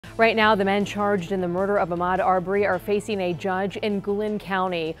Right now, the men charged in the murder of Ahmaud Arbery are facing a judge in Glynn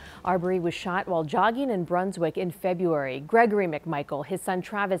County. Arbery was shot while jogging in Brunswick in February. Gregory McMichael, his son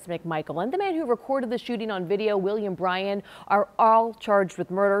Travis McMichael, and the man who recorded the shooting on video, William Bryan, are all charged with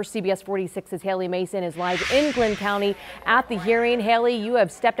murder. CBS 46's Haley Mason is live in Glynn County at the hearing. Haley, you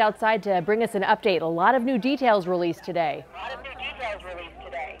have stepped outside to bring us an update. A lot of new details released today.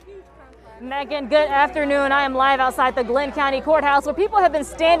 Megan, good afternoon. I am live outside the Glynn County Courthouse where people have been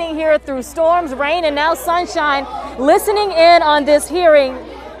standing here through storms, rain, and now sunshine, listening in on this hearing.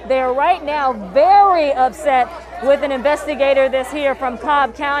 They're right now very upset with an investigator that's here from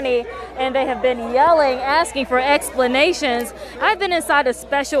Cobb County, and they have been yelling, asking for explanations. I've been inside a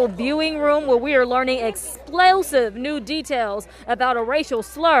special viewing room where we are learning explosive new details about a racial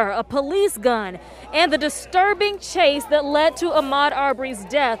slur, a police gun, and the disturbing chase that led to Ahmaud Arbery's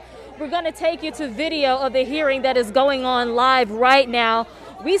death. We're going to take you to video of the hearing that is going on live right now.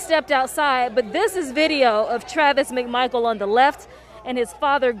 We stepped outside, but this is video of Travis McMichael on the left and his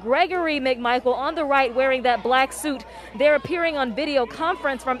father, Gregory McMichael, on the right wearing that black suit. They're appearing on video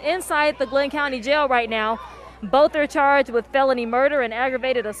conference from inside the Glynn County Jail right now. Both are charged with felony murder and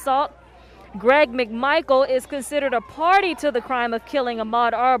aggravated assault. Greg McMichael is considered a party to the crime of killing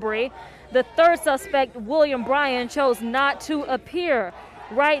Ahmaud Arbery. The third suspect, William Bryan, chose not to appear.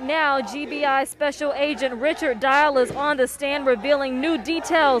 Right now, GBI Special Agent Richard Dial is on the stand revealing new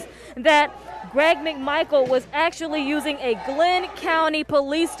details that Greg McMichael was actually using a Glynn County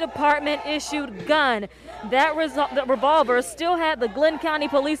Police Department issued gun. That revolver still had the Glynn County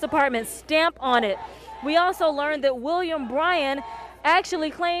Police Department stamp on it. We also learned that William Bryan actually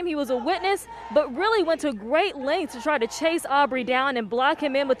claimed he was a witness, but really went to great lengths to try to chase Arbery down and block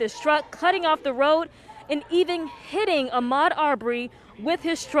him in with his truck, cutting off the road and even hitting Ahmaud Arbery with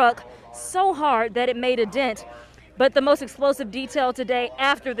his truck so hard that it made a dent. But the most explosive detail today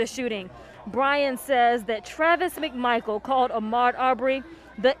after the shooting, Bryan says that Travis McMichael called Ahmaud Arbery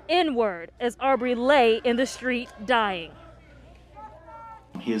the N-word as Arbery lay in the street dying.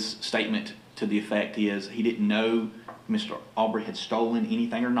 His statement to the effect is he didn't know Mr. Arbery had stolen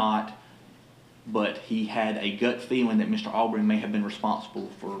anything or not, but he had a gut feeling that Mr. Arbery may have been responsible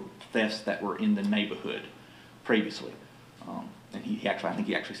for thefts that were in the neighborhood previously. And I think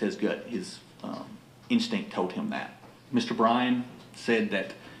he actually says gut. His instinct told him that. Mr. Bryan said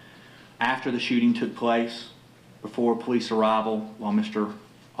that after the shooting took place, before police arrival, while Mr.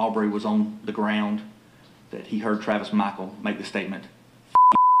 Arbery was on the ground, that he heard Travis McMichael make the statement,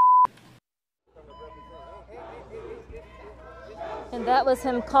 and that was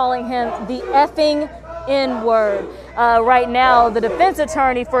him calling him the effing N-word. Right now, the defense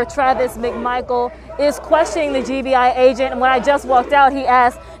attorney for Travis McMichael is questioning the GBI agent. And when I just walked out, he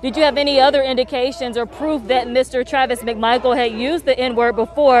asked, did you have any other indications or proof that Mr. Travis McMichael had used the N-word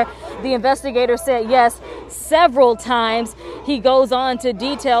before? The investigator said yes, several times. He goes on to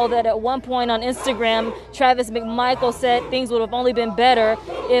detail that at one point on Instagram, Travis McMichael said things would have only been better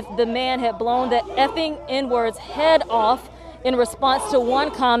if the man had blown the effing N-word's head off. In response to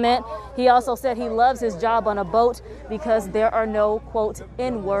one comment, he also said he loves his job on a boat because there are no, quote,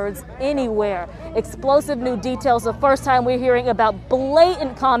 N-words anywhere. Explosive new details. The first time we're hearing about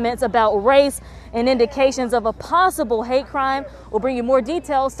blatant comments about race and indications of a possible hate crime. We'll bring you more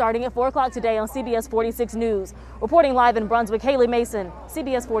details starting at 4 o'clock today on CBS 46 News. Reporting live in Brunswick, Haley Mason,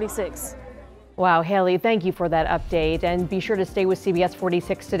 CBS 46. Wow, Haley, thank you for that update. And be sure to stay with CBS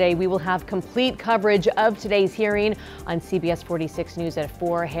 46 today. We will have complete coverage of today's hearing on CBS 46 News at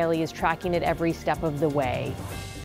 4. Haley is tracking it every step of the way.